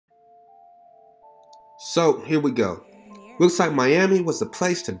So here we go. Looks like Miami was the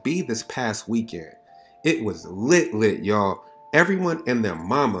place to be this past weekend. It was lit, y'all. Everyone and their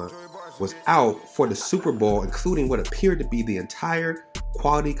mama was out for the Super Bowl, including what appeared to be the entire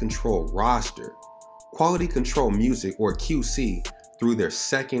Quality Control roster. Quality Control Music, or QC, threw their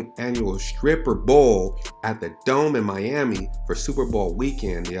second annual stripper bowl at the Dome in Miami for Super Bowl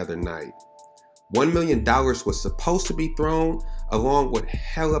weekend the other night. $1 million was supposed to be thrown along with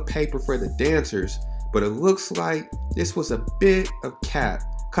hella paper for the dancers, but it looks like this was a bit of cap.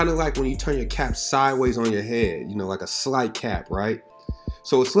 Kind of like when you turn your cap sideways on your head, you know, like a slight cap, right?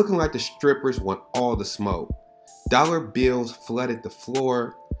 So it's looking like the strippers want all the smoke. Dollar bills flooded the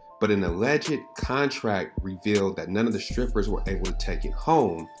floor, but an alleged contract revealed that none of the strippers were able to take it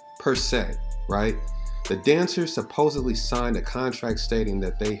home, per se, right? The dancers supposedly signed a contract stating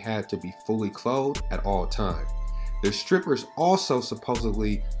that they had to be fully clothed at all times. The strippers also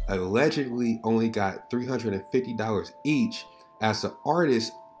supposedly, allegedly only got $350 each, as the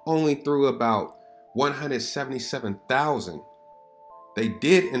artists only threw about $177,000. They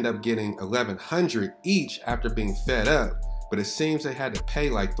did end up getting $1,100 each after being fed up, but it seems they had to pay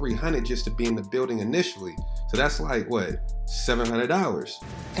like $300 just to be in the building initially. So that's like, what, $700?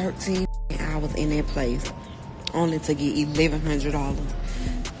 13 hours in that place, only to get $1,100.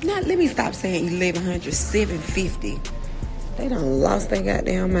 Now, let me stop saying $1,100, $750. They done lost their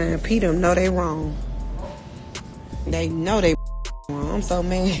goddamn mind. People know they wrong. They know they wrong. I'm so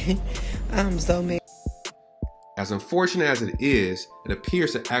mad. I'm so mad. As unfortunate as it is, it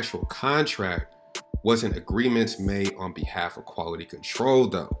appears the actual contract wasn't agreements made on behalf of Quality Control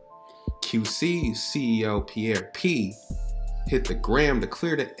though. QC's CEO Pierre P hit the gram to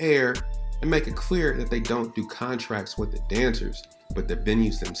clear the air and make it clear that they don't do contracts with the dancers, but the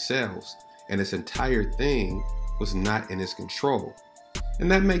venues themselves, and this entire thing was not in his control. And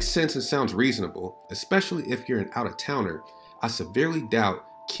that makes sense and sounds reasonable, especially if you're an out-of-towner. I severely doubt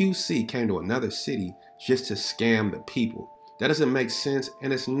QC came to another city just to scam the people. That doesn't make sense,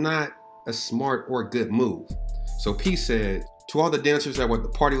 and it's not a smart or good move. So P said, "To all the dancers that were at the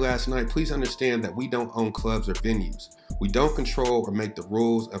party last night, please understand that we don't own clubs or venues. We don't control or make the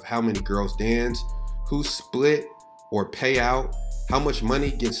rules of how many girls dance, who split or pay out, how much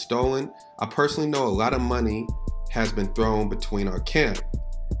money gets stolen. I personally know a lot of money has been thrown between our camp.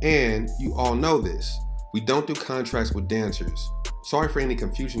 And you all know this. We don't do contracts with dancers. Sorry for any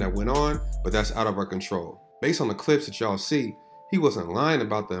confusion that went on, but that's out of our control." Based on the clips that y'all see, he wasn't lying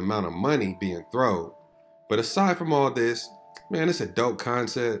about the amount of money being thrown. But aside from all this, man, it's a dope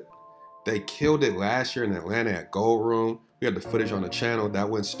concept. They killed it last year in Atlanta at Gold Room. We have the footage on the channel. That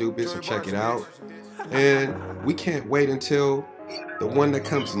went stupid, so check it out. And we can't wait until the one that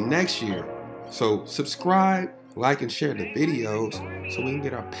comes next year. So subscribe, like, and share the videos so we can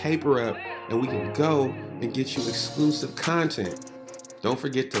get our paper up and we can go and get you exclusive content. Don't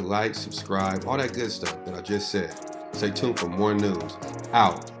forget to like, subscribe, all that good stuff that I just said. Stay tuned for more news.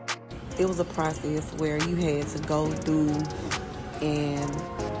 Out. It was a process where you had to go through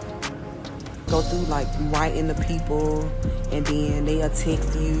like writing the people, and then they'll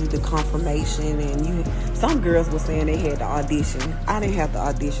text you the confirmation, and some girls were saying they had to audition. I didn't have to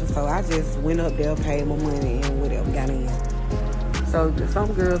audition, so I just went up there, paid my money, and whatever, got in. So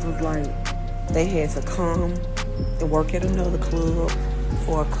some girls was like, they had to come and work at another club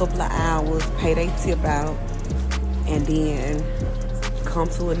for a couple of hours, pay their tip out, and then come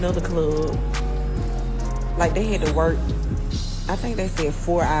to another club. Like, they had to work, I think they said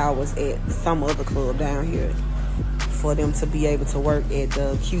 4 hours at some other club down here for them to be able to work at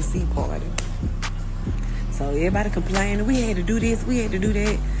the QC party. So everybody complaining, we had to do this, we had to do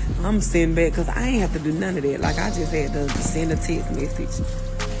that. I'm sitting back because I ain't have to do none of that. Like, I just had to send a text message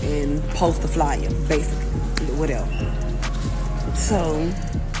and post a flyer, basically, whatever. So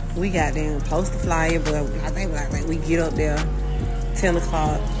we got down, post the flyer, but I think like we get up there 10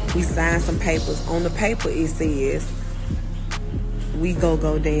 o'clock, we sign some papers. On the paper it says we go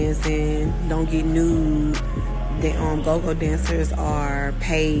dancing, don't get nude. The go-go dancers are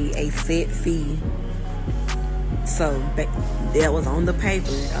paid a set fee. So that was on the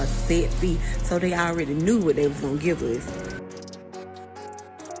paper, a set fee. So they already knew what they was gonna give us.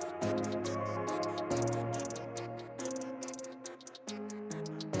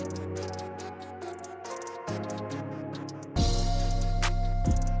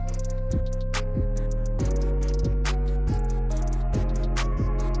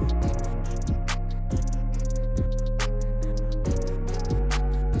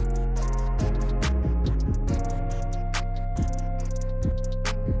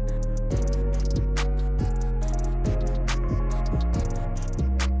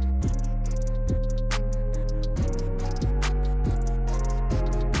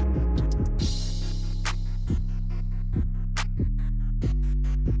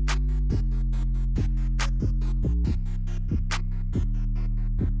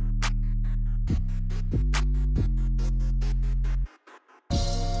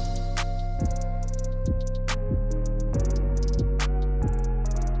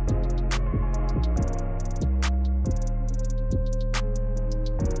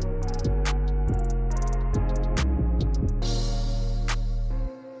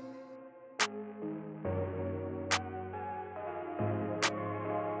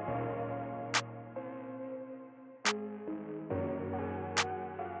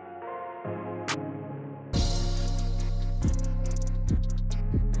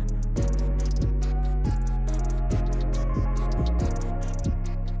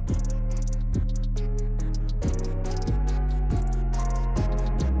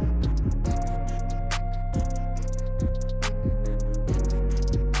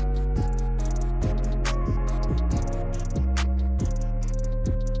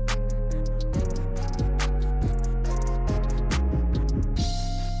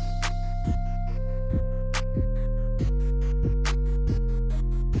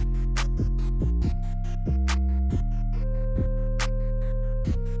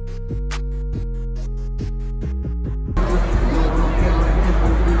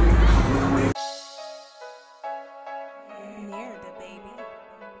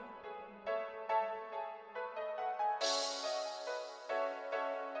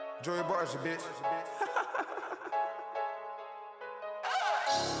 Joey Barcia, bitch.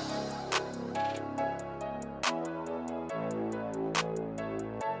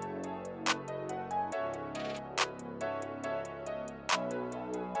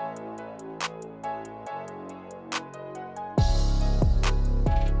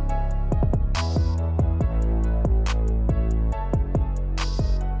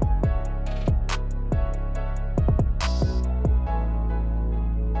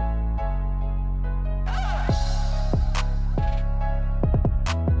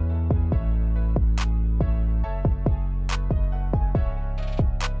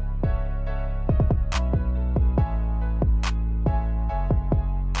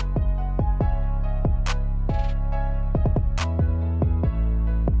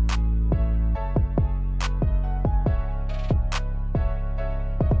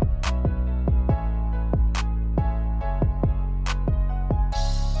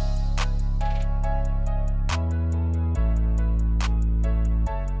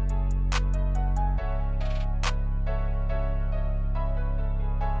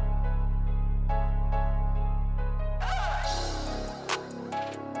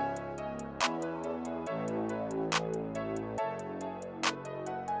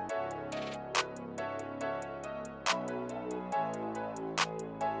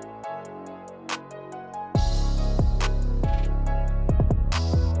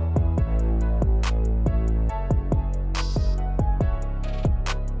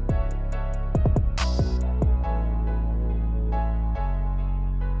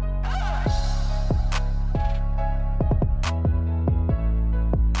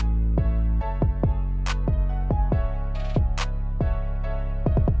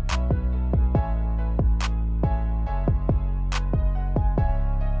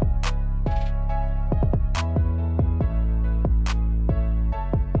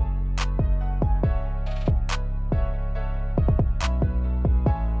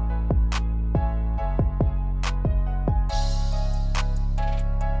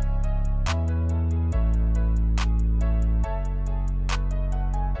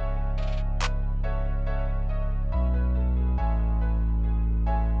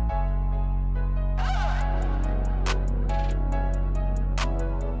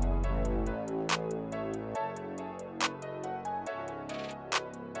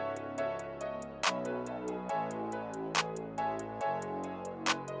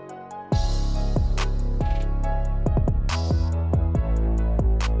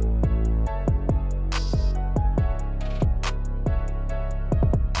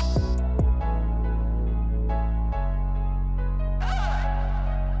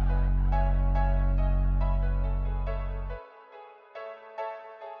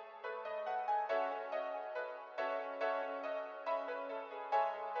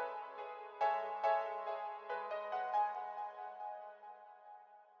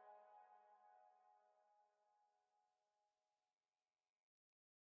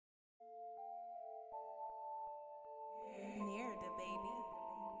 Near the baby.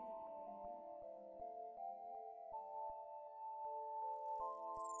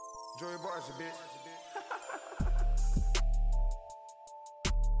 Joey Barcia, bitch.